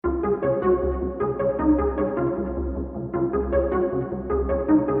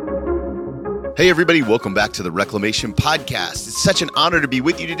Hey everybody, welcome back to the Reclamation Podcast. It's such an honor to be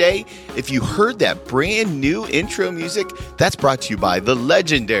with you today. If you heard that brand new intro music, that's brought to you by the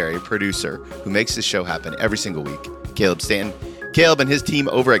legendary producer who makes this show happen every single week, Caleb Stanton. Caleb and his team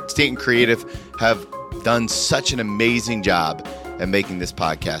over at Stanton Creative have done such an amazing job at making this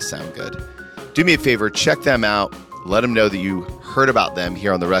podcast sound good. Do me a favor, check them out. Let them know that you heard about them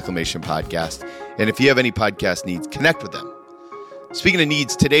here on the Reclamation Podcast. And if you have any podcast needs, connect with them. Speaking of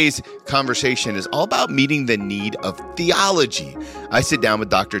needs, today's conversation is all about meeting the need of theology. I sit down with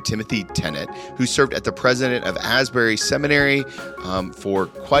Dr. Timothy Tennant, who served as the president of Asbury Seminary for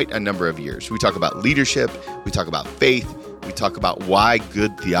quite a number of years. We talk about leadership, we talk about faith, we talk about why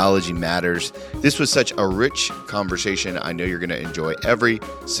good theology matters. This was such a rich conversation. I know you're going to enjoy every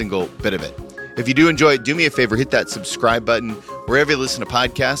single bit of it. If you do enjoy it, do me a favor, hit that subscribe button. Wherever you listen to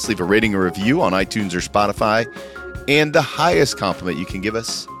podcasts, leave a rating or review on iTunes or Spotify. And the highest compliment you can give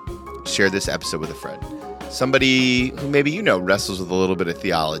us, share this episode with a friend. Somebody who maybe you know wrestles with a little bit of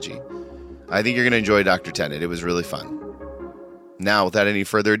theology. I think you're going to enjoy Dr. Tennant. It was really fun. Now, without any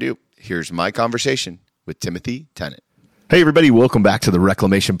further ado, here's my conversation with Timothy Tennant. Hey, everybody. Welcome back to the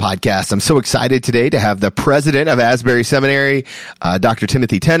Reclamation Podcast. I'm so excited today to have the president of Asbury Seminary, Dr.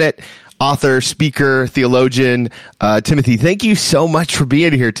 Timothy Tennant, author, speaker, theologian. Timothy, thank you so much for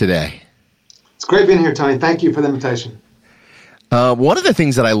being here today. It's great being here, Tony. Thank you for the invitation. One of the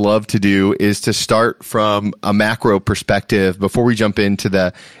things that I love to do is to start from a macro perspective before we jump into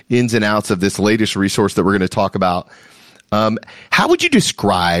the ins and outs of this latest resource that we're going to talk about. How would you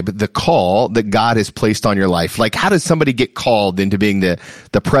describe the call that God has placed on your life? Like, how does somebody get called into being the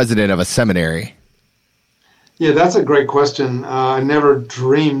president of a seminary? Yeah, that's a great question. I never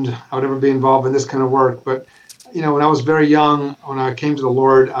dreamed I would ever be involved in this kind of work, but you know, when I was very young, when I came to the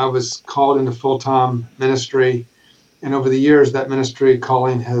Lord, I was called into full-time ministry. And over the years, that ministry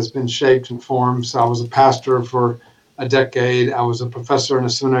calling has been shaped and formed. So I was a pastor for a decade. I was a professor in a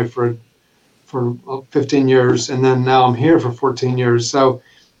seminary for 15 years. And then now I'm here for 14 years. So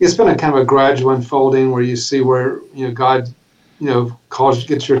it's been a kind of a gradual unfolding where you see where, you know, God, you know,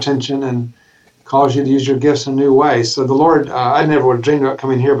 gets your attention and calls you to use your gifts in a new way. So the Lord, I never would have dreamed about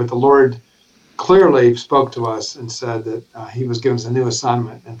coming here, but the Lord clearly spoke to us and said that he was giving us a new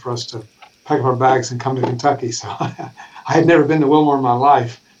assignment and for us to pack up our bags and come to Kentucky. So I had never been to Wilmore in my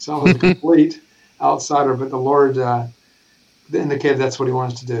life, so I was a complete outsider, but the Lord indicated that's what he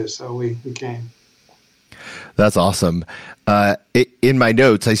wanted us to do, so we came. That's awesome. In my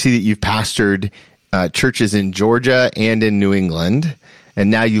notes, I see that you've pastored churches in Georgia and in New England,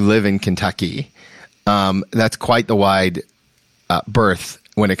 and now you live in Kentucky. That's quite the wide berth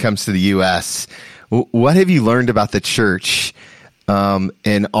when it comes to the U.S. What have you learned about the church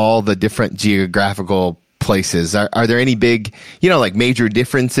in all the different geographical places? Are there any big, you know, like major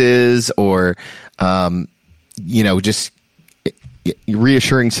differences or, you know, just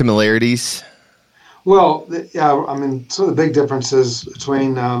reassuring similarities? Well, yeah, I mean, some of the big differences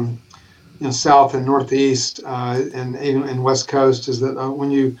between, you know, South and Northeast and West Coast is that when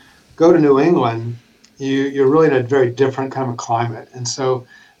you go to New England, you're really in a very different kind of climate. And so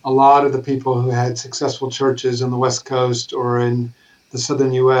a lot of the people who had successful churches on the West Coast or in the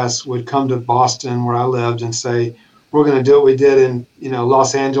Southern U.S. would come to Boston, where I lived, and say, we're going to do what we did in, you know,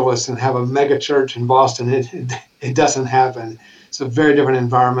 Los Angeles and have a mega church in Boston. It doesn't happen. It's a very different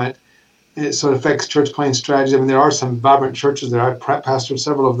environment. It sort of affects church planting strategy. I mean, there are some vibrant churches there. I pastored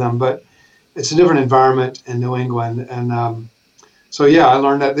several of them, but it's a different environment in New England. And so, yeah, I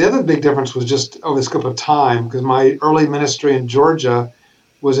learned that. The other big difference was just over the scope of time, because my early ministry in Georgia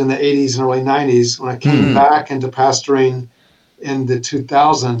was in the 80s and early 90s. When I came back into pastoring in the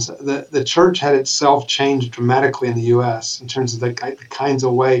 2000s, the church had itself changed dramatically in the U.S. in terms of the kinds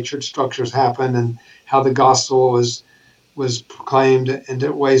of way church structures happened and how the gospel was proclaimed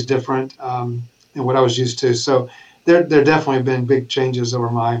in ways different than what I was used to. So there definitely have been big changes over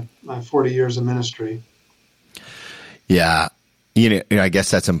my 40 years of ministry. Yeah. You know, I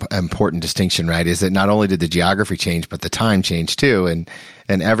guess that's an important distinction, right? Is that not only did the geography change, but the time changed too, and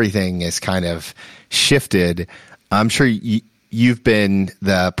everything is kind of shifted. I'm sure you've been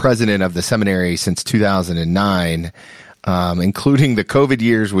the president of the seminary since 2009, including the COVID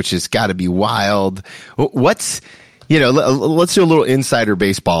years, which has got to be wild. What's, you know, let's do a little insider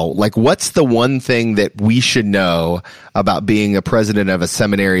baseball. Like, what's the one thing that we should know about being a president of a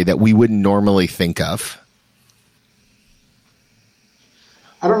seminary that we wouldn't normally think of?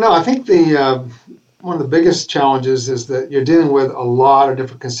 I don't know. I think one of the biggest challenges is that you're dealing with a lot of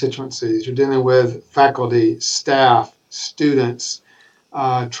different constituencies. You're dealing with faculty, staff, students,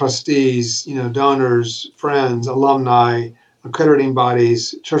 trustees, you know, donors, friends, alumni, accrediting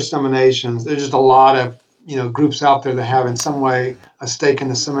bodies, church denominations. There's just a lot of groups out there that have in some way a stake in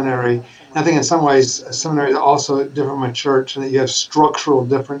the seminary. And I think in some ways a seminary is also different from a church, and that you have structural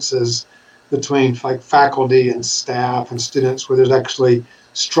differences between like faculty and staff and students, where there's actually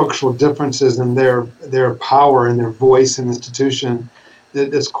structural differences in their power and their voice in the institution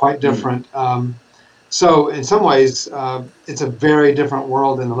that's quite different. So in some ways, it's a very different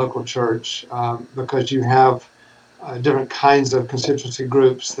world in the local church because you have different kinds of constituency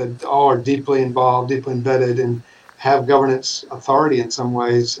groups that all are deeply involved, deeply embedded, and have governance authority in some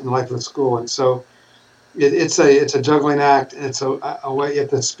ways in the life of the school. And so it's a juggling act, and it's a way you have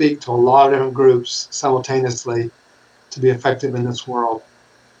to speak to a lot of different groups simultaneously to be effective in this world.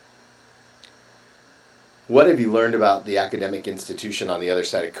 What have you learned about the academic institution on the other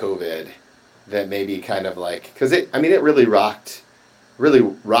side of COVID that maybe kind of like, because it really rocked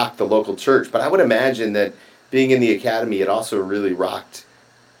the local church, but I would imagine that being in the academy, it also really rocked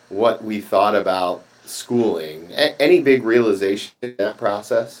what we thought about schooling. Any big realization in that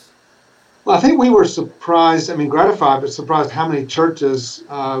process? Well, I think we were surprised, gratified, but surprised how many churches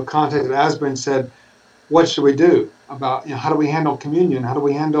contacted Asbury and said, what should we do about, how do we handle communion? How do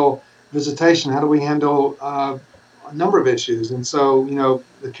we handle visitation? How do we handle a number of issues? And so,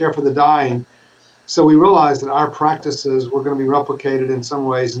 the care for the dying. So we realized that our practices were going to be replicated in some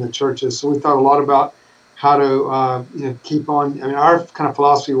ways in the churches. So we thought a lot about how to, keep on. Our kind of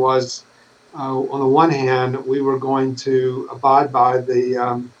philosophy was, on the one hand, we were going to abide by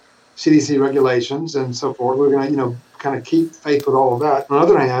the CDC regulations and so forth. We were going to, kind of keep faith with all of that. On the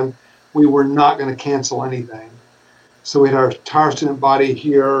other hand, we were not going to cancel anything. So we had our entire student body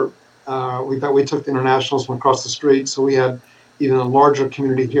here. We took the internationals from across the street. So we had even a larger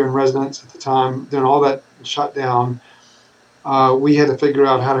community here in residence at the time. Then all that shut down. We had to figure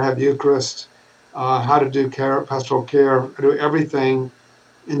out how to have Eucharist, how to do pastoral care, do everything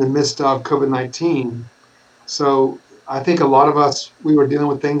in the midst of COVID-19. So I think a lot of us, we were dealing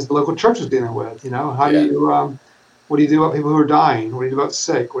with things the local church was dealing with. What do you do about people who are dying? What do you do about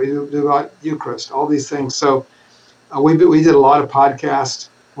sick? What do you do about Eucharist? All these things. So we did a lot of podcasts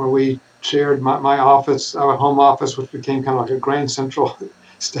where we shared my office, our home office, which became kind of like a Grand Central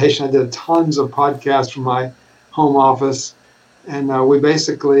station. I did tons of podcasts from my home office, and we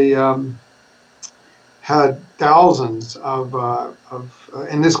basically had thousands of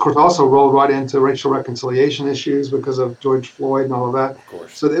and this, of course, also rolled right into racial reconciliation issues because of George Floyd and all of that. Of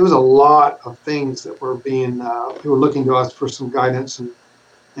course. So there was a lot of things that were being, people were looking to us for some guidance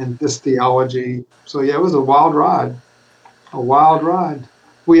and this theology. So yeah, it was a wild ride.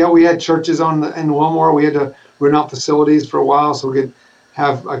 We had churches in Wilmore. We had to rent out facilities for a while so we could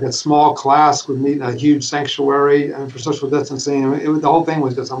have like a small class, would meet in a huge sanctuary for social distancing. The whole thing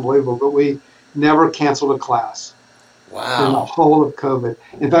was just unbelievable, but we never canceled a class. Wow. In the whole of COVID.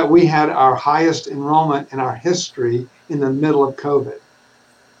 In fact, we had our highest enrollment in our history in the middle of COVID.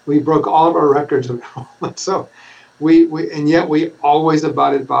 We broke all of our records of enrollment. So and yet we always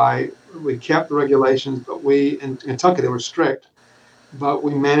abided by, we kept the regulations, but in Kentucky, they were strict, but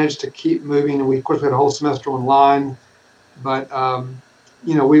we managed to keep moving. And we, of course, we had a whole semester online, but,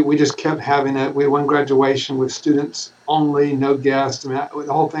 we just kept having it. We had one graduation with students only, no guests. The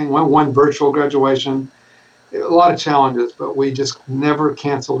whole thing, one virtual graduation. A lot of challenges, but we just never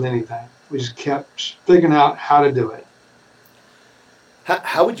canceled anything. We just kept figuring out how to do it.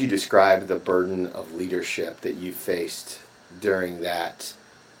 How would you describe the burden of leadership that you faced during that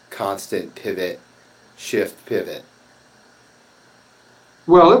constant pivot?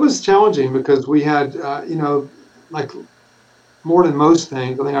 Well, it was challenging because we had, like more than most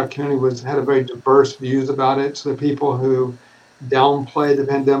things, I think our community had a very diverse views about it. So the people who downplayed the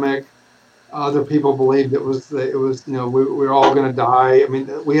pandemic, other people believed it was we were all going to die.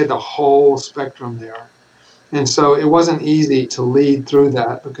 We had the whole spectrum there. And so it wasn't easy to lead through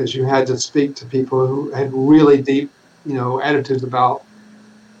that because you had to speak to people who had really deep, attitudes about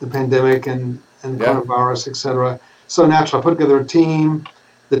the pandemic and coronavirus, et cetera. So naturally, I put together a team.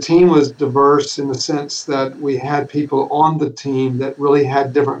 The team was diverse in the sense that we had people on the team that really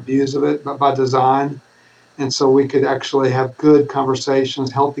had different views of it, but by design. And so we could actually have good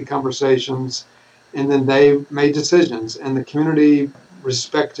conversations, healthy conversations, and then they made decisions, and the community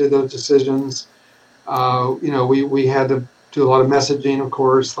respected those decisions. We had to do a lot of messaging, of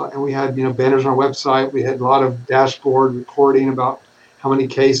course, and we had, banners on our website. We had a lot of dashboard reporting about how many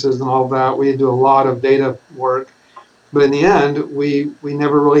cases and all that. We had to do a lot of data work. But in the end, we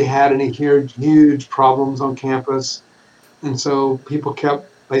never really had any huge problems on campus. And so people kept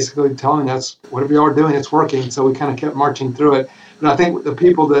basically telling us, whatever you are doing, it's working. So we kind of kept marching through it. But I think the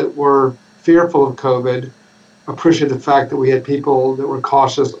people that were fearful of COVID appreciate the fact that we had people that were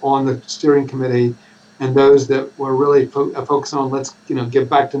cautious on the steering committee, and those that were really focused on let's get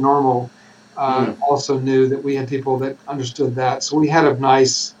back to normal. Also knew that we had people that understood that, so we had a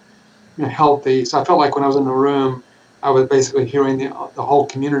nice, healthy. So I felt like when I was in the room, I was basically hearing the whole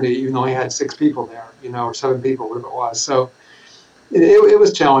community, even though I had 6 people there, or 7 people, whatever it was. So it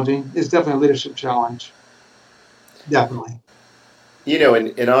was challenging. It's definitely a leadership challenge. Definitely.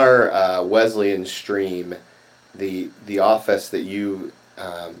 In our Wesleyan stream, the office that you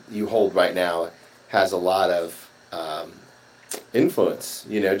hold right now has a lot of influence.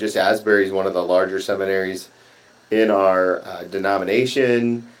 Just Asbury is one of the larger seminaries in our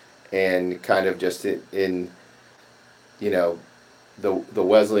denomination, and kind of just in the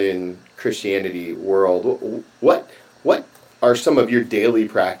Wesleyan Christianity world. What are some of your daily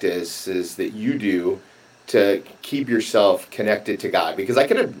practices that you do to keep yourself connected to God? Because I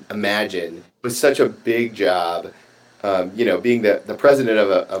can imagine with such a big job, being the president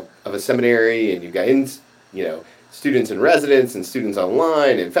of a seminary, and you've got students and residents and students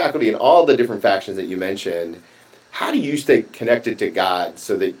online and faculty and all the different factions that you mentioned. How do you stay connected to God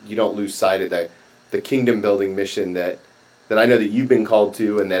so that you don't lose sight of the kingdom building mission that I know that you've been called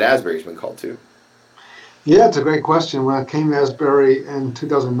to and that Asbury's been called to? Yeah, it's a great question. When I came to Asbury in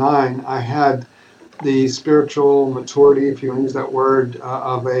 2009, I had the spiritual maturity, if you want to use that word,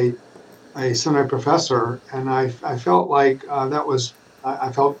 of a seminary professor, and I felt like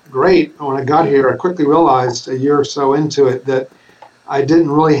I felt great. When I got here, I quickly realized a year or so into it that I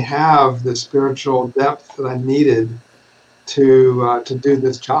didn't really have the spiritual depth that I needed to do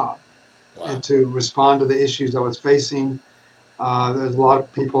this job. Wow. And to respond to the issues I was facing. There's a lot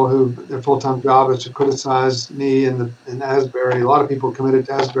of people who their full-time job is to criticize me in Asbury. A lot of people committed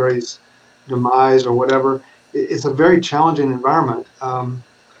to Asbury's demise or whatever. It's a very challenging environment.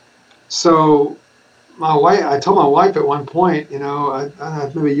 So I told my wife at one point, maybe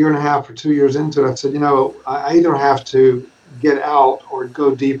a year and a half or 2 years into it, I said, I either have to get out or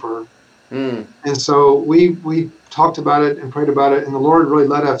go deeper. And so we talked about it and prayed about it, and the Lord really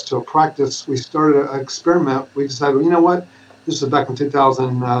led us to a practice. We started an experiment. We decided, well, you know what? This was back in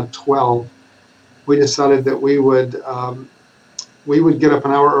 2012. We decided that we would get up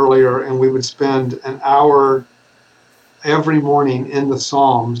an hour earlier, and we would spend an hour every morning in the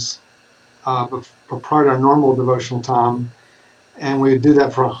Psalms prior to our normal devotional time, and we would do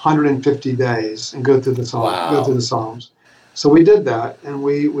that for 150 days and go through the Psalms. Wow. Go through the Psalms. So we did that, and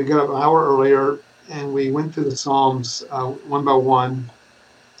we got up an hour earlier, and we went through the Psalms one by one.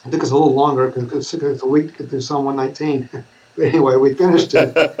 It took us a little longer because it took us a week to get through Psalm 119. But anyway, we finished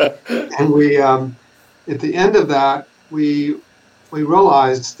it, and we at the end of that we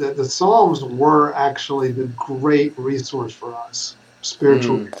realized that the Psalms were actually the great resource for us,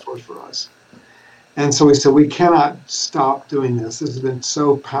 spiritual resource for us. And so we said, we cannot stop doing this. This has been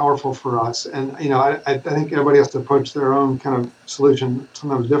so powerful for us. And, I think everybody has to approach their own kind of solution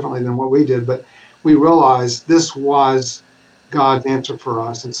sometimes differently than what we did. But we realized this was God's answer for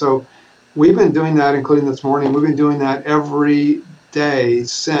us. And so we've been doing that, including this morning. We've been doing that every day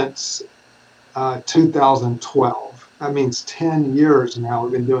since 2012. That means 10 years now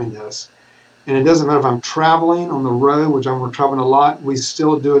we've been doing this. And it doesn't matter if I'm traveling on the road, which we're traveling a lot, we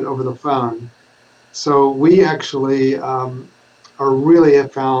still do it over the phone. So we actually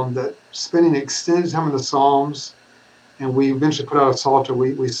have found that spending extended time in the Psalms, and we eventually put out a Psalter,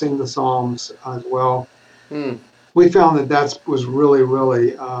 we sing the Psalms as well. We found that was really,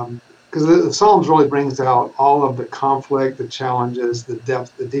 really, because the Psalms really brings out all of the conflict, the challenges, the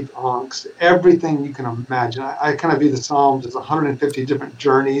depth, the deep angst, everything you can imagine. I kind of view the Psalms as 150 different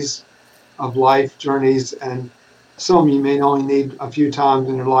journeys of life journeys, and some you may only need a few times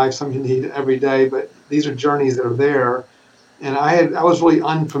in your life, some you need every day, but these are journeys that are there. And I was really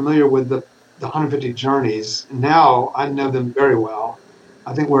unfamiliar with the 150 journeys. Now I know them very well.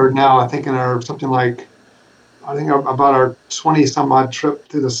 I think we're now, in our about our 20 some odd trip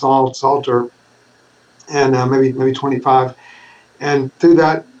through the Psalter, and maybe 25. And through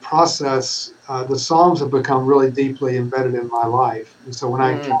that process, the Psalms have become really deeply embedded in my life. And so when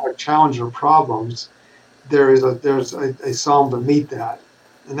I encounter challenges or problems, there's a Psalm to meet that.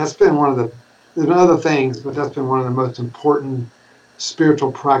 And that's been there's been other things, but that's been one of the most important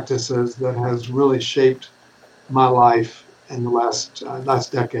spiritual practices that has really shaped my life in the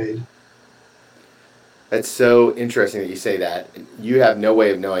last decade. That's so interesting that you say that. You have no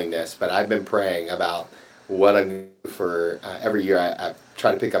way of knowing this, but I've been praying about what I'm doing for every year. I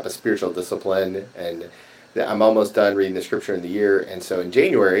try to pick up a spiritual discipline, and I'm almost done reading the scripture in the year. And so in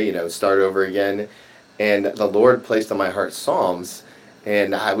January, start over again. And the Lord placed on my heart Psalms.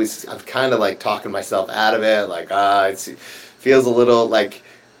 and I'm kind of like talking myself out of it, like it feels a little like,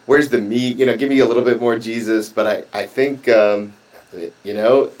 where's the meat? Give me a little bit more Jesus. But I think I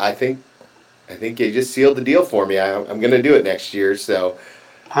think you just sealed the deal for me. I'm going to do it next year. So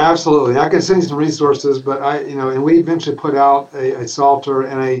Absolutely. I can send you some resources, but and we eventually put out a Psalter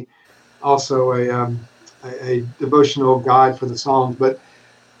and also a devotional guide for the Psalms. But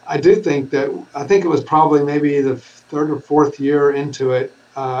I think it was probably maybe the third or fourth year into it.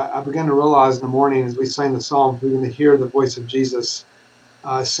 I began to realize in the morning as we sang the Psalms, we're going to hear the voice of Jesus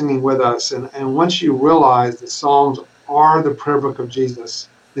singing with us. And once you realize the Psalms are the prayer book of Jesus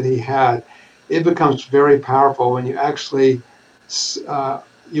that he had, it becomes very powerful when you're actually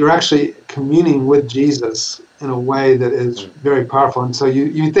communing with Jesus in a way that is very powerful. And so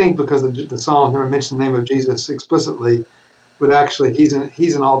you think because the Psalms never mention the name of Jesus explicitly, but actually he's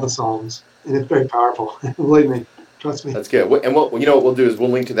in all the Psalms, and it's very powerful. Believe me, trust me. That's good. And what we'll do is we'll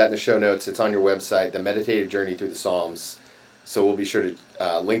link to that in the show notes. It's on your website, The Meditative Journey Through the Psalms. So we'll be sure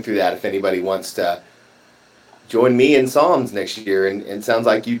to link through that if anybody wants to join me in Psalms next year, and sounds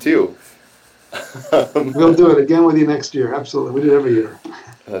like you too. We'll do it again with you next year. Absolutely. We do it every year.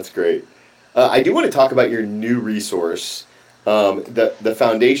 That's great. I do want to talk about your new resource, the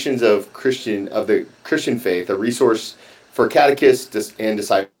Foundations of the Christian Faith, a resource for catechists and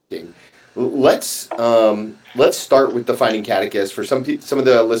discipling. Let's start with defining catechist. For some of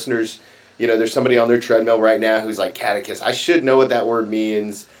the listeners, there's somebody on their treadmill right now who's like, catechist, I should know what that word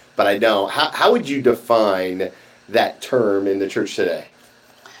means, but I don't. How would you define that term in the church today?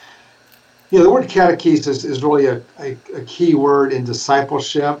 The word catechesis is really a key word in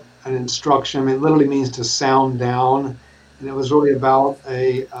discipleship and instruction. I mean, it literally means to sound down. And it was really about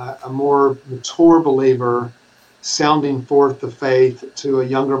a more mature believer sounding forth the faith to a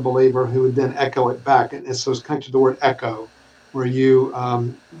younger believer who would then echo it back. And so it's connected to the word echo, where you,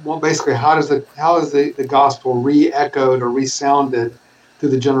 basically, how is the gospel re-echoed or resounded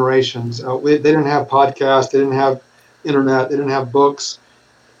through the generations? They didn't have podcasts, they didn't have internet, they didn't have books.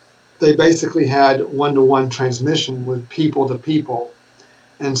 They basically had one-to-one transmission with people to people.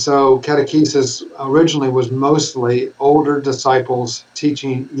 And so catechesis originally was mostly older disciples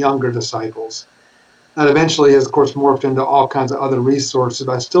teaching younger disciples. That eventually has, of course, morphed into all kinds of other resources.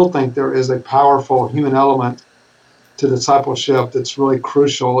 But I still think there is a powerful human element to discipleship that's really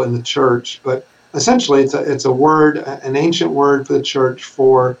crucial in the church. But essentially, it's a word, an ancient word for the church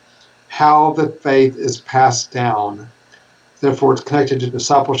for how the faith is passed down. Therefore, it's connected to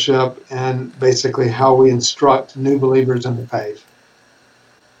discipleship and basically how we instruct new believers in the faith.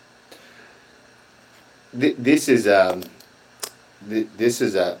 This is a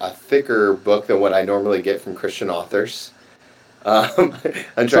thicker book than what I normally get from Christian authors. I'm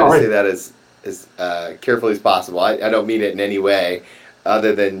trying to say that as carefully as possible. I don't mean it in any way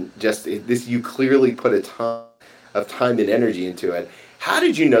other than just this. You clearly put a ton of time and energy into it. How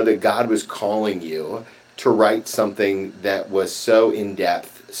did you know that God was calling you to write something that was so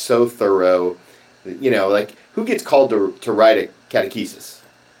in-depth, so thorough? Like, who gets called to write a catechesis?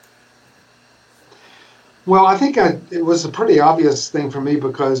 Well, I think it was a pretty obvious thing for me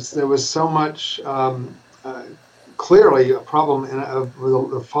because there was so much, clearly a problem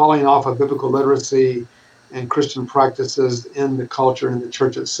with the falling off of biblical literacy and Christian practices in the culture and in the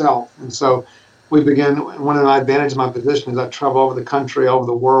church itself. And so one of my advantages of my position is I travel over the country, over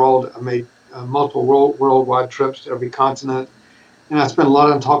the world. I made multiple worldwide trips to every continent. And I spent a lot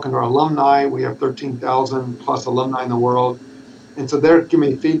of time talking to our alumni. We have 13,000 plus alumni in the world. And so they're giving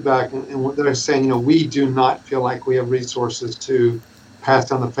me feedback, and they're saying, we do not feel like we have resources to pass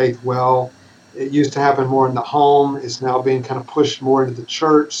down the faith well. It used to happen more in the home. It's now being kind of pushed more into the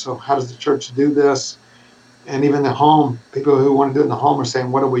church. So how does the church do this? And even the home, people who want to do it in the home are saying,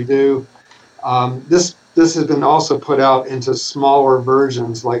 what do we do? This has been also put out into smaller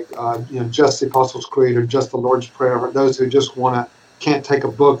versions, like just the Apostles' Creed or just the Lord's Prayer, for those who just can't take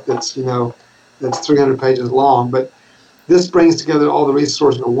a book that's 300 pages long. But this brings together all the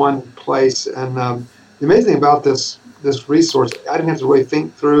resources in one place. And the amazing thing about this resource, I didn't have to really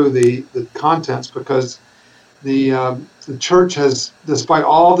think through the contents because the church has, despite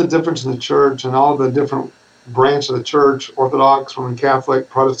all the difference in the church and all the different branches of the church, Orthodox, Roman Catholic,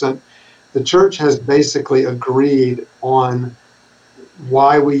 Protestant, the church has basically agreed on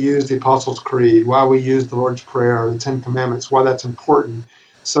why we use the Apostles' Creed, why we use the Lord's Prayer, the Ten Commandments, why that's important.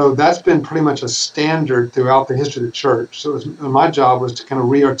 So that's been pretty much a standard throughout the history of the church. So my job was to kind of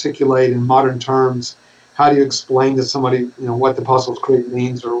re-articulate in modern terms, how do you explain to somebody, what the Apostles' Creed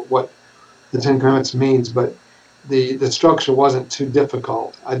means or what the Ten Commandments means, but the structure wasn't too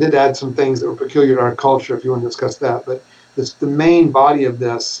difficult. I did add some things that were peculiar to our culture if you want to discuss that, but the main body of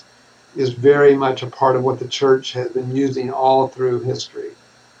this is very much a part of what the church has been using all through history.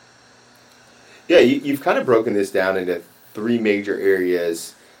 Yeah, you've kind of broken this down into three major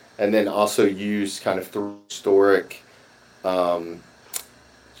areas, and then also used kind of three historic,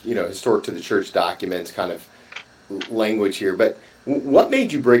 historic to the church documents kind of language here. But what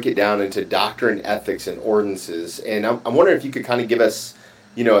made you break it down into doctrine, ethics, and ordinances? And I'm wondering if you could kind of give us,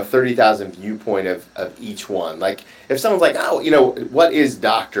 a 30,000 viewpoint of each one. Like, if someone's like, what is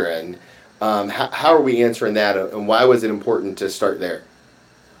doctrine? How are we answering that, and why was it important to start there?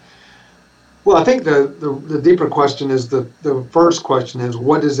 Well, I think the deeper question is the first question is,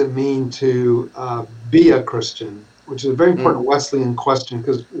 what does it mean to be a Christian? Which is a very important Wesleyan question,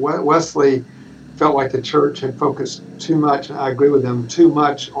 because Wesley felt like the church had focused too much, and I agree with him, too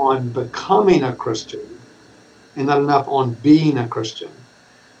much on becoming a Christian and not enough on being a Christian.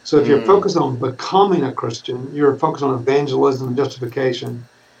 So if you're focused on becoming a Christian, you're focused on evangelism and justification.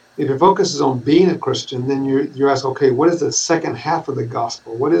 If your focus is on being a Christian, then you ask, okay, what is the second half of the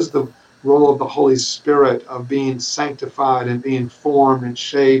gospel? What is the role of the Holy Spirit of being sanctified and being formed and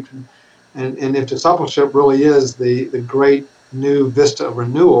shaped? And if discipleship really is the great new vista of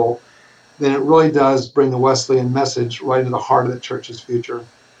renewal, then it really does bring the Wesleyan message right into the heart of the church's future.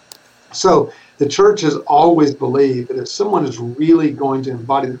 So the church has always believed that if someone is really going to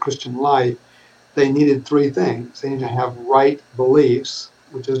embody the Christian life, they needed three things. They need to have right beliefs,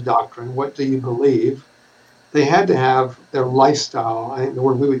 which is doctrine. What do you believe? They had to have their lifestyle, I think the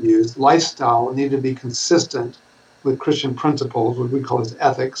word we would use, lifestyle needed to be consistent with Christian principles, what we call as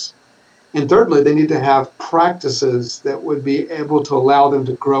ethics. And thirdly, they need to have practices that would be able to allow them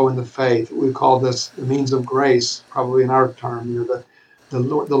to grow in the faith. We call this the means of grace, probably in our term, the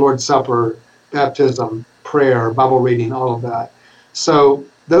Lord's Supper, baptism, prayer, Bible reading, all of that. So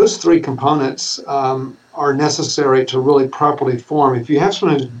those three components are necessary to really properly form. If you have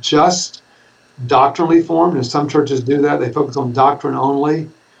someone who's just doctrinally formed, and some churches do that, they focus on doctrine only,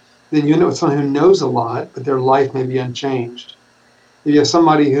 then you know it's someone who knows a lot, but their life may be unchanged. If you have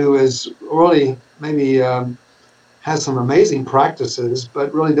somebody who is really maybe has some amazing practices,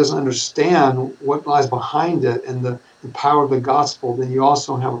 but really doesn't understand what lies behind it and the power of the gospel, then you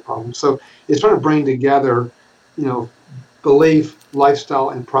also have a problem. So it's trying to bring together, belief, lifestyle,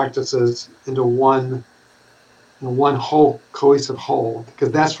 and practices into one whole, cohesive whole,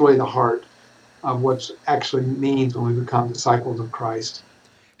 because that's really the heart of what actually means when we become disciples of Christ.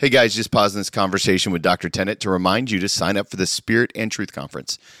 Hey guys, just pausing this conversation with Dr. Tennant to remind you to sign up for the Spirit and Truth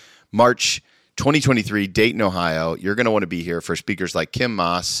Conference. March 2023, Dayton, Ohio. You're going to want to be here for speakers like Kim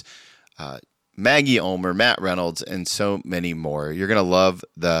Moss, Maggie Ulmer, Matt Reynolds, and so many more. You're going to love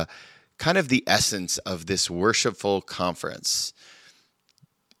the essence of this worshipful conference.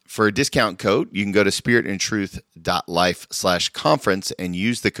 For a discount code, you can go to spiritandtruth.life/conference and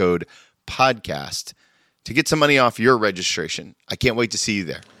use the code podcast to get some money off your registration. I can't wait to see you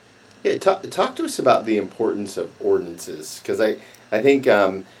there. Yeah, talk to us about the importance of ordinances, because I think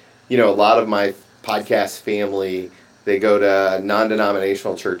a lot of my podcast family, they go to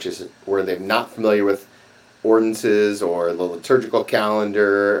non-denominational churches where they're not familiar with ordinances or the liturgical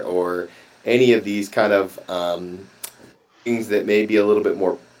calendar or any of these kind of things that may be a little bit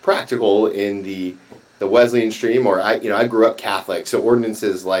more practical in the Wesleyan stream. Or I grew up Catholic, so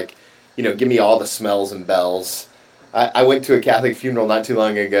ordinances like, give me all the smells and bells. I went to a Catholic funeral not too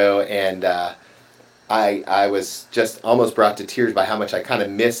long ago, and I was just almost brought to tears by how much I kind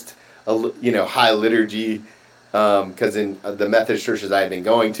of missed high liturgy, because in the Methodist churches I had been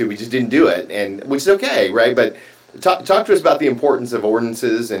going to, we just didn't do it, and which is okay, right? But talk to us about the importance of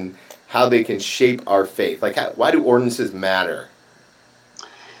ordinances and how they can shape our faith. Like, why do ordinances matter?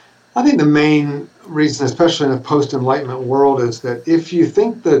 I think the main reason, especially in a post-Enlightenment world, is that if you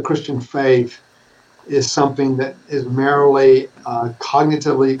think the Christian faith is something that is merely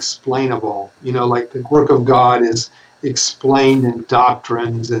cognitively explainable, like the work of God is explained in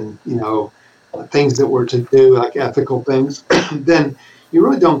doctrines and, things that we're to do, like ethical things, then you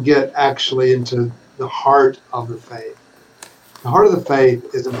really don't get actually into the heart of the faith. The heart of the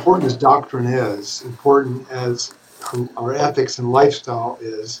faith, as important as doctrine is, important as our ethics and lifestyle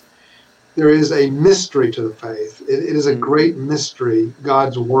is, there is a mystery to the faith. It is a great mystery,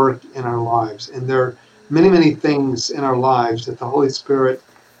 God's work in our lives. And there are many, many things in our lives that the Holy Spirit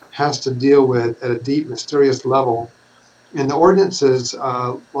has to deal with at a deep, mysterious level. And the ordinances,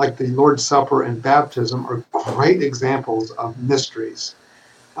 like the Lord's Supper and baptism, are great examples of mysteries.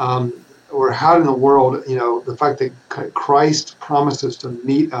 Or how in the world, the fact that Christ promises to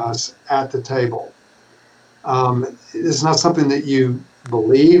meet us at the table. It's not something that you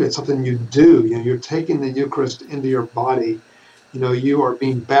believe, it's something you do. You're taking the Eucharist into your body. You are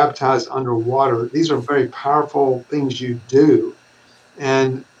being baptized underwater. These are very powerful things you do.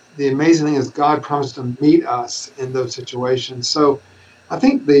 And the amazing thing is God promised to meet us in those situations. So I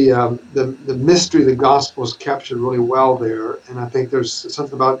think the mystery of the gospel is captured really well there. And I think there's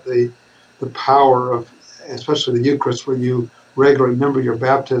something about the power of, especially the Eucharist, where you regularly remember your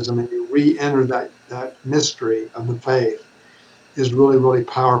baptism and you re-enter that mystery of the faith is really, really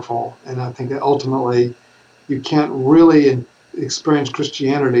powerful. And I think that ultimately you can't really experience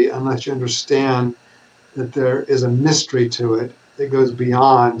Christianity unless you understand that there is a mystery to it that goes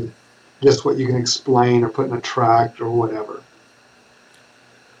beyond just what you can explain or put in a tract or whatever.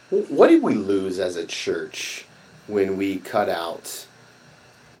 What did we lose as a church when we cut out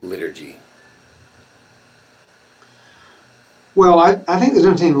liturgy? Well, I think there's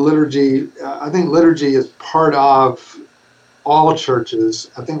difference in liturgy. I think liturgy is part of all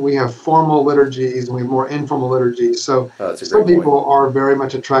churches. I think we have formal liturgies and we have more informal liturgies. So some people are very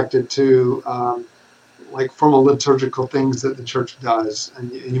much attracted to like formal liturgical things that the church does.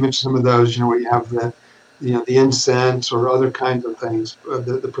 And you mentioned some of those, where you have the incense or other kinds of things,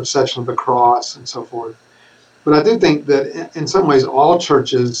 the procession of the cross and so forth. But I do think that in some ways all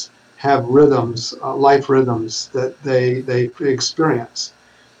churches have rhythms, life rhythms that they experience.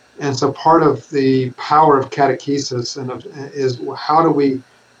 And so part of the power of catechesis is how do we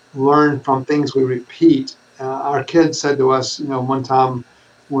learn from things we repeat. Our kids said to us, one time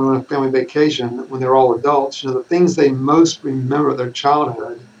when we were on a family vacation, when they're all adults, the things they most remember of their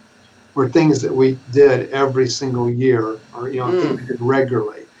childhood were things that we did every single year, or things we did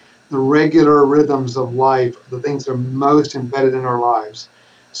regularly. The regular rhythms of life, the things that are most embedded in our lives.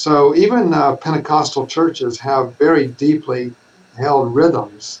 So even Pentecostal churches have very deeply held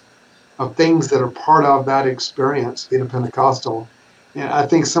rhythms of things that are part of that experience, being a Pentecostal. And I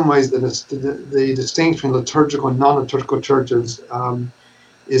think some ways the distinction between liturgical and non-liturgical churches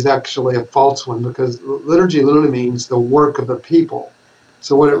is actually a false one, because liturgy literally means the work of the people.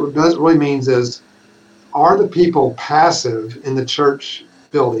 So what it does really means is, are the people passive in the church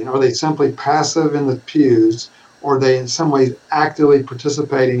building? Are they simply passive in the pews? Or are they in some ways actively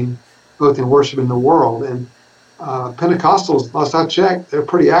participating both in worship and the world? And Pentecostals, last I checked, they're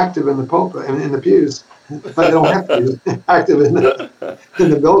pretty active in the pulpit and in the pews, but they don't have to be active in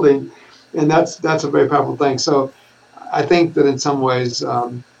the building, and that's a very powerful thing. So I think that in some ways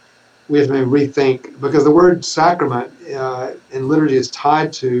we have to maybe rethink, because the word sacrament in liturgy is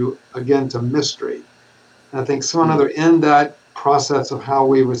tied to mystery. And I think someone other in that process of how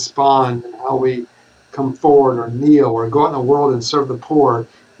we respond and how we come forward or kneel or go out in the world and serve the poor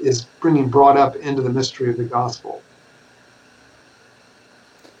is brought up into the mystery of the gospel.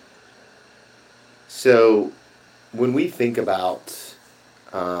 So when we think about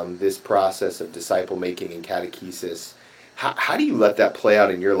this process of disciple making and catechesis, how do you let that play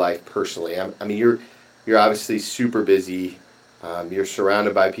out in your life personally? I mean, you're obviously super busy. You're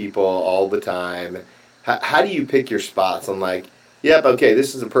surrounded by people all the time. How do you pick your spots on, like, yep, okay,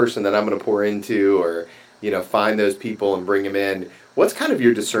 this is a person that I'm going to pour into, or find those people and bring them in? What's kind of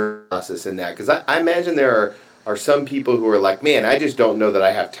your discernment process in that? Because I imagine there are some people who are like, man, I just don't know that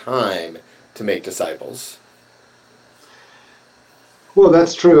I have time to make disciples. Well,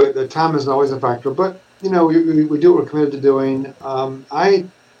 that's true. The time is always a factor, but we do what we're committed to doing. I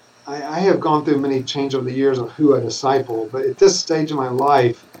have gone through many changes over the years of who I disciple, but at this stage of my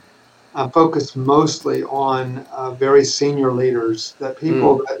life, I'm focused mostly on very senior leaders, that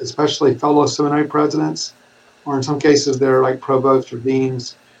people, that, especially fellow seminary presidents, or in some cases they're like provosts or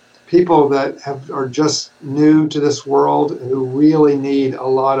deans, people that are just new to this world, who really need a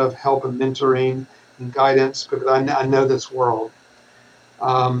lot of help and mentoring and guidance, because I know this world.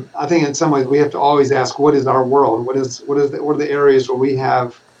 I think in some ways we have to always ask, what is our world? What are the areas where we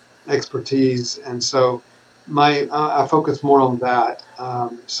have expertise? And so I focus more on that.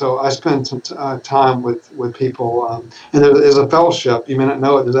 So I spend some time with people, and there's a fellowship. You may not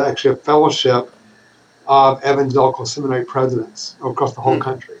know it. There's actually a fellowship of evangelical seminary presidents across the whole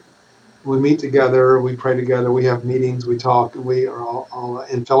country. We meet together, we pray together, we have meetings, we talk, and we are all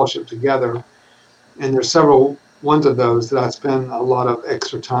in fellowship together. And there's several ones of those that I spend a lot of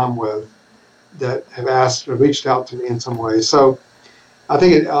extra time with, that have asked or reached out to me in some way. So I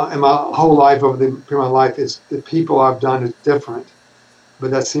think in my whole life, over the period of my life, it's the people I've done is different,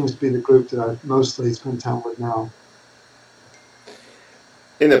 but that seems to be the group that I mostly spend time with now.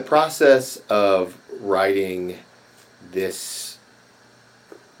 In the process of writing this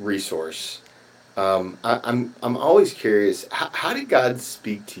resource, I'm always curious, how did God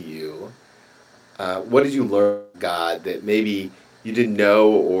speak to you? What did you learn from God that maybe you didn't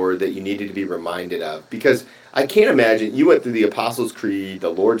know or that you needed to be reminded of? Because I can't imagine, you went through the Apostles' Creed, the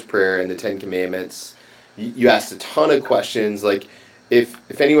Lord's Prayer, and the Ten Commandments. You asked a ton of questions. Like,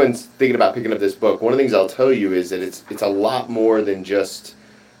 if anyone's thinking about picking up this book, one of the things I'll tell you is that it's a lot more than just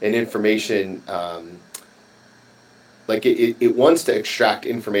an information. Like it wants to extract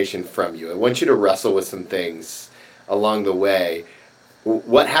information from you. It wants you to wrestle with some things along the way.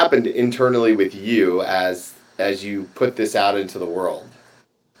 What happened internally with you as you put this out into the world?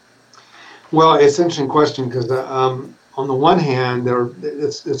 Well, it's an interesting question because on the one hand,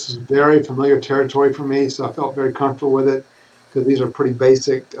 it's very familiar territory for me, so I felt very comfortable with it because these are pretty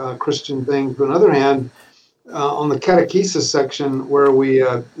basic Christian things. But on the other hand, on the catechesis section where we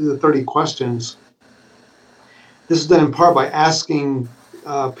do the 30 questions, this is done in part by asking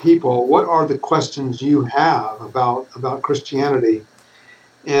people, what are the questions you have about Christianity?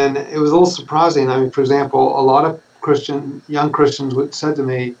 And it was a little surprising. I mean, for example, a lot of young Christians said to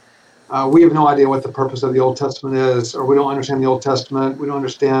me, we have no idea what the purpose of the Old Testament is, or we don't understand the Old Testament. We don't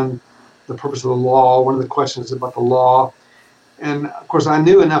understand the purpose of the law. One of the questions is about the law. And of course, I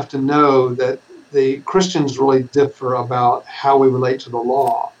knew enough to know that the Christians really differ about how we relate to the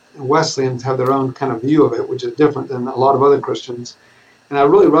law. And Wesleyans have their own kind of view of it, which is different than a lot of other Christians. And I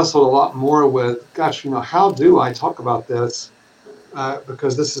really wrestled a lot more with, gosh, how do I talk about this?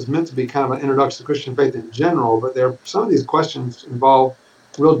 Because this is meant to be kind of an introduction to Christian faith in general, but some of these questions involve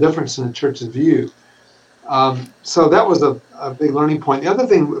real difference in the church's view. So that was a big learning point. The other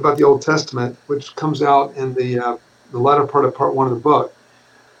thing about the Old Testament, which comes out in the latter part of part one of the book,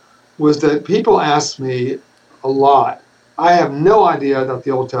 was that people asked me a lot. I have no idea about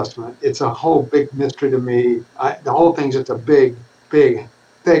the Old Testament. It's a whole big mystery to me. The whole thing's just a big, big,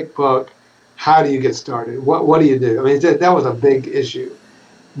 thick book. How do you get started? What do you do? I mean, that was a big issue.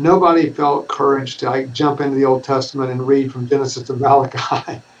 Nobody felt courage to jump into the Old Testament and read from Genesis to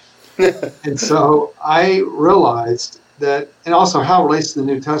Malachi. And so I realized that, and also how it relates to the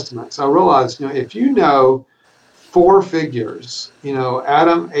New Testament. So I realized, if you know 4 figures,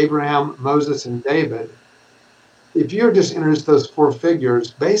 Adam, Abraham, Moses, and David, if you're just introduced those 4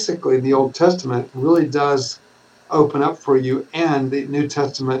 figures, basically the Old Testament really does open up for you, and the New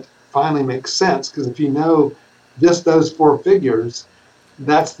Testament finally makes sense, because if you know just those 4 figures,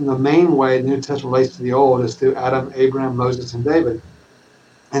 that's the main way the New Testament relates to the Old, is through Adam, Abraham, Moses, and David.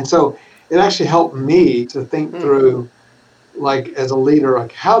 And so it actually helped me to think through, like, as a leader,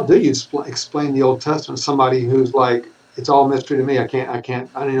 like, how do you explain the Old Testament to somebody who's like, it's all mystery to me. I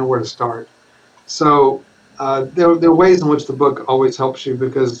don't know where to start. So there are ways in which the book always helps you,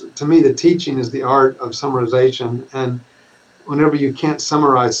 because to me, the teaching is the art of summarization. And whenever you can't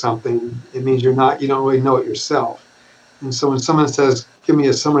summarize something, it means you don't really know it yourself. And so when someone says, give me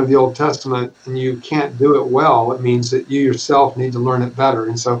a summary of the Old Testament, and you can't do it well, it means that you yourself need to learn it better.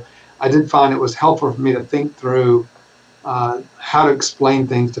 And so I did find it was helpful for me to think through how to explain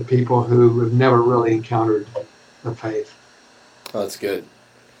things to people who have never really encountered the faith. Oh, that's good.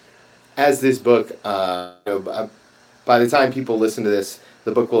 As this book, by the time people listen to this,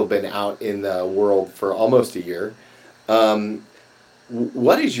 the book will have been out in the world for almost a year.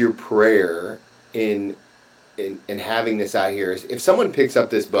 What is your prayer in having this out here? If someone picks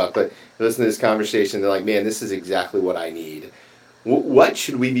up this book, but listen to this conversation, they're like, man, this is exactly what I need. What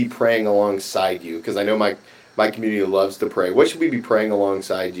should we be praying alongside you? Because I know my community loves to pray. What should we be praying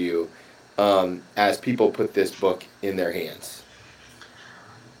alongside you as people put this book in their hands?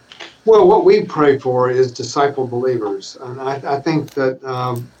 Well, what we pray for is disciple believers. And I think that,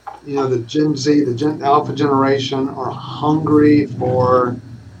 the Gen Z, the Alpha generation are hungry for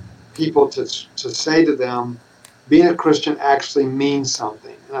people to say to them, being a Christian actually means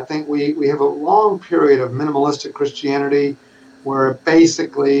something. And I think we have a long period of minimalistic Christianity where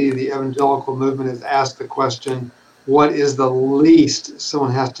basically the evangelical movement has asked the question, what is the least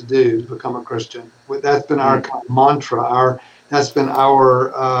someone has to do to become a Christian? That's been our kind of mantra. That's been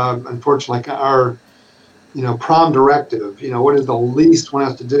our, unfortunately, our, prom directive. What is the least one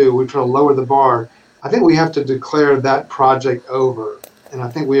has to do? We try to lower the bar. I think we have to declare that project over. And I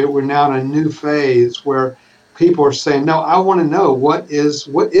think we're now in a new phase where people are saying, no, I want to know what is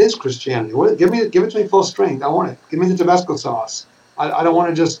Christianity. Give it to me full strength. I want it. Give me the Tabasco sauce. I don't want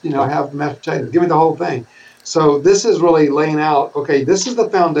to just, have mashed potatoes. Give me the whole thing. So this is really laying out, okay, this is the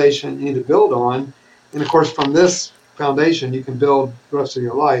foundation you need to build on. And of course, from this foundation, you can build the rest of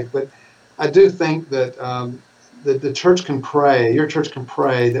your life. But I do think that the church can pray, your church can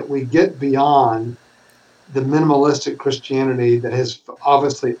pray, that we get beyond the minimalistic Christianity that has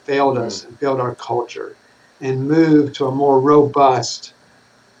obviously failed us and failed our culture, and move to a more robust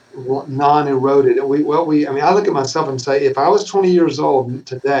non-eroded. And I look at myself and say, if I was 20 years old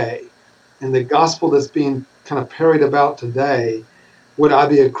today, and the gospel that's being kind of parried about today, would I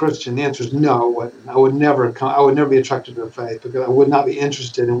be a Christian? The answer is no. I wouldn't. I would never be attracted to the faith, because I would not be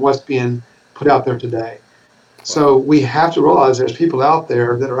interested in what's being put out there today. Wow. So we have to realize there's people out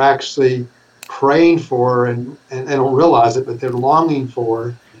there that are actually praying for, and they don't realize it, but they're longing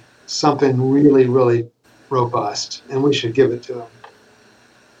for something really, really robust, and we should give it to them.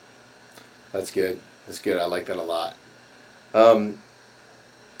 That's good. I like that a lot.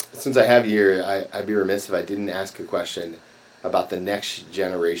 Since I have you here, I'd be remiss if I didn't ask a question about the next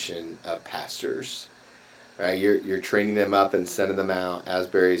generation of pastors. Right? You're training them up and sending them out.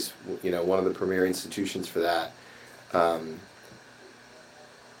 Asbury's, one of the premier institutions for that.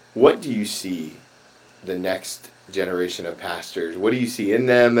 What do you see the next generation of pastors? What do you see in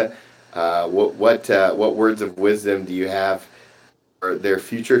them? What words of wisdom do you have for their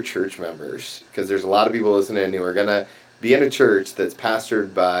future church members? Because there's a lot of people listening who are going to be in a church that's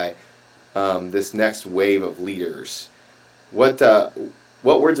pastored by this next wave of leaders. What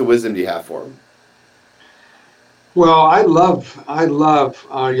words of wisdom do you have for them? Well, I love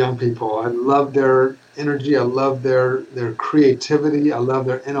our young people. I love their energy. I love their creativity. I love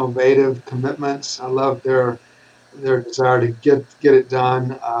their innovative commitments. I love their desire to get it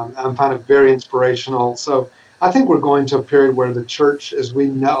done. I find it very inspirational. So I think we're going to a period where the church, as we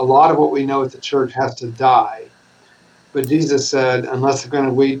know, a lot of what we know at the church has to die. But Jesus said, unless the grain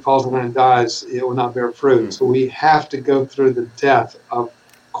of wheat falls on the ground and dies, it will not bear fruit. So we have to go through the death of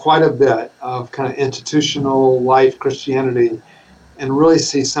quite a bit of kind of institutional life Christianity and really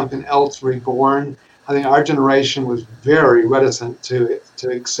see something else reborn. I think our generation was very reticent to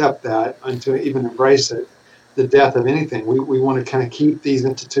accept that and to even embrace it, the death of anything. We want to kind of keep these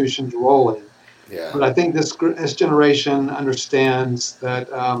institutions rolling. Yeah. But I think this generation understands that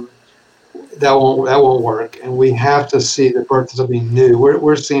that won't work, and we have to see the birth of something new.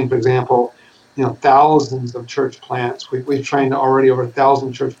 We're seeing, for example, thousands of church plants. We've trained already over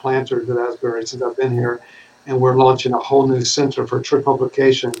 1,000 church planters at Asbury since I've been here, and we're launching a whole new center for church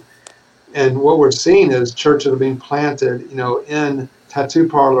publication. And what we're seeing is churches that are being planted, in tattoo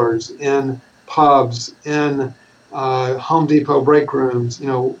parlors, in pubs, in Home Depot break rooms,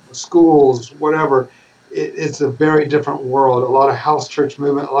 schools, whatever. It's a very different world. A lot of house church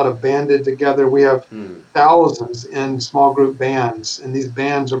movement, a lot of banded together. We have thousands in small group bands, and these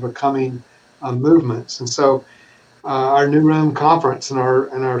bands are becoming movements. And so our New Room Conference and our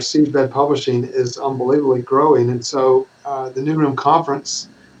Seedbed Publishing is unbelievably growing. And so the New Room Conference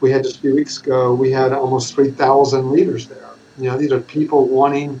we had just a few weeks ago, we had almost 3,000 leaders there. These are people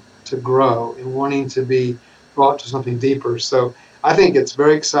wanting to grow and wanting to be brought to something deeper. So I think it's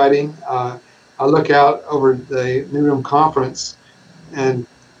very exciting. I look out over the New Room Conference, and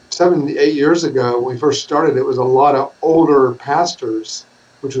 7 to 8 years ago, when we first started, it was a lot of older pastors,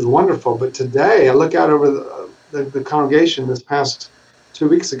 which was wonderful. But today, I look out over the congregation this past 2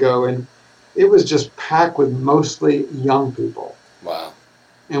 weeks ago, and it was just packed with mostly young people. Wow.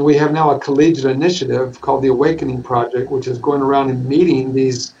 And we have now a collegiate initiative called the Awakening Project, which is going around and meeting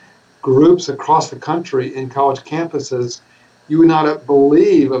these groups across the country in college campuses. You would not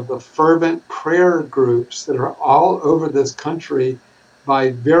believe of the fervent prayer groups that are all over this country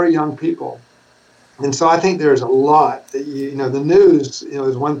by very young people. And so I think there's a lot that, the news,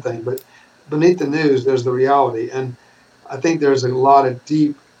 is one thing, but beneath the news, there's the reality. And I think there's a lot of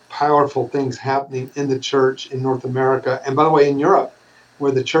deep, powerful things happening in the church in North America. And by the way, in Europe,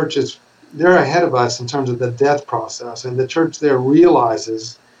 where the church they're ahead of us in terms of the death process. And the church there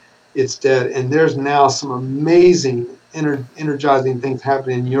realizes it's dead. And there's now some amazing energizing things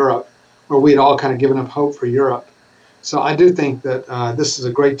happening in Europe, where we'd all kind of given up hope for Europe. So I do think that this is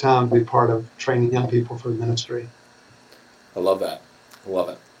a great time to be part of training young people for the ministry. I love that.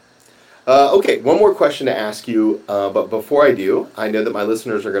 Okay, one more question to ask you, but before I do, I know that my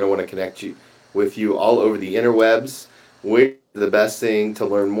listeners are going to want to connect with you all over the interwebs. Where's the best thing to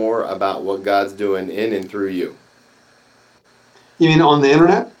learn more about what God's doing in and through you? You mean on the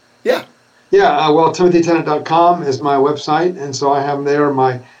internet? Yeah. Yeah, well, timothytennant.com is my website, and so I have there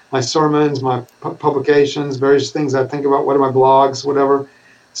my sermons, my publications, various things I think about, what are my blogs, whatever.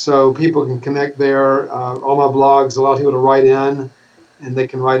 So people can connect there. All my blogs allow people to write in, and they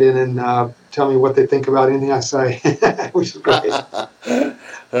can write in and tell me what they think about anything I say, which is great. That's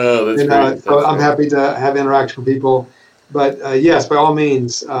great. So I'm happy to have interaction with people. But yes, by all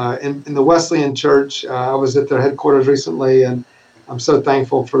means, in the Wesleyan Church, I was at their headquarters recently, and I'm so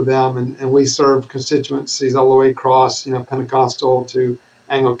thankful for them, and we serve constituencies all the way across, Pentecostal to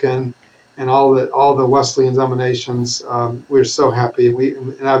Anglican, and all the Wesleyan denominations. We're so happy.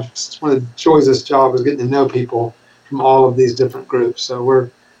 One of the joys of this job is getting to know people from all of these different groups. So we're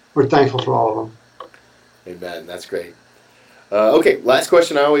thankful for all of them. Amen. That's great. Okay, last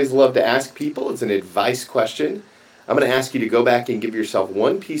question I always love to ask people. It's an advice question. I'm going to ask you to go back and give yourself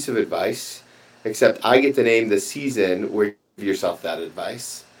one piece of advice, except I get to name the season where you give yourself that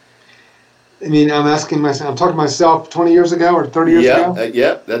advice. I mean, I'm talking to myself 20 years ago or 30 years ago?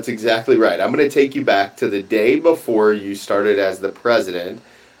 Yeah, that's exactly right. I'm going to take you back to the day before you started as the president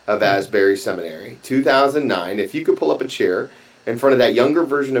of Asbury Seminary, 2009. If you could pull up a chair in front of that younger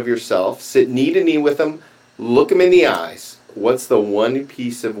version of yourself, sit knee to knee with him, look him in the eyes, what's the one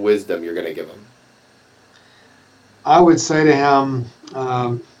piece of wisdom you're going to give him? I would say to him,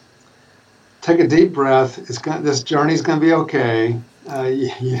 take a deep breath. This journey's going to be okay.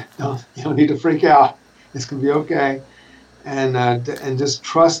 You don't need to freak out. It's going to be okay, and just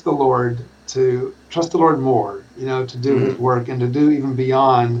trust the Lord more. To do His work and to do even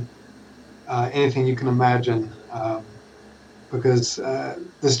beyond anything you can imagine. Because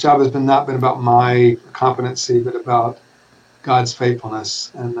this job has not been about my competency, but about God's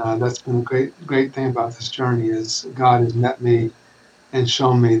faithfulness, and that's been a great thing about this journey is God has met me and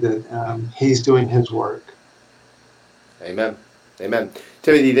shown me that He's doing His work. Amen.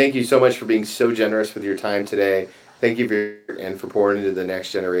 Timothy, thank you so much for being so generous with your time today. Thank you for pouring into the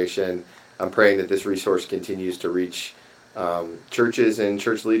next generation. I'm praying that this resource continues to reach churches and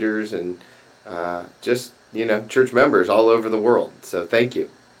church leaders and church members all over the world. So thank you.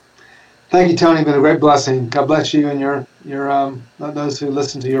 Thank you, Tony. It's been a great blessing. God bless you and your those who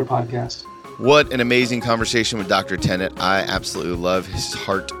listen to your podcast. What an amazing conversation with Dr. Tennant. I absolutely love his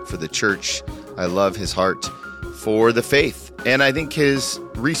heart for the church. I love his heart for the faith. And I think his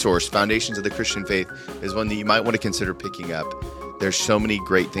resource, Foundations of the Christian Faith, is one that you might want to consider picking up. There's so many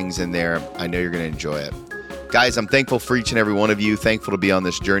great things in there. I know you're going to enjoy it. Guys, I'm thankful for each and every one of you. Thankful to be on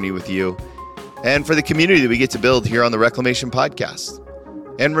this journey with you. And for the community that we get to build here on the Reclamation Podcast.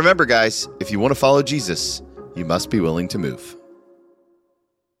 And remember, guys, if you want to follow Jesus, you must be willing to move.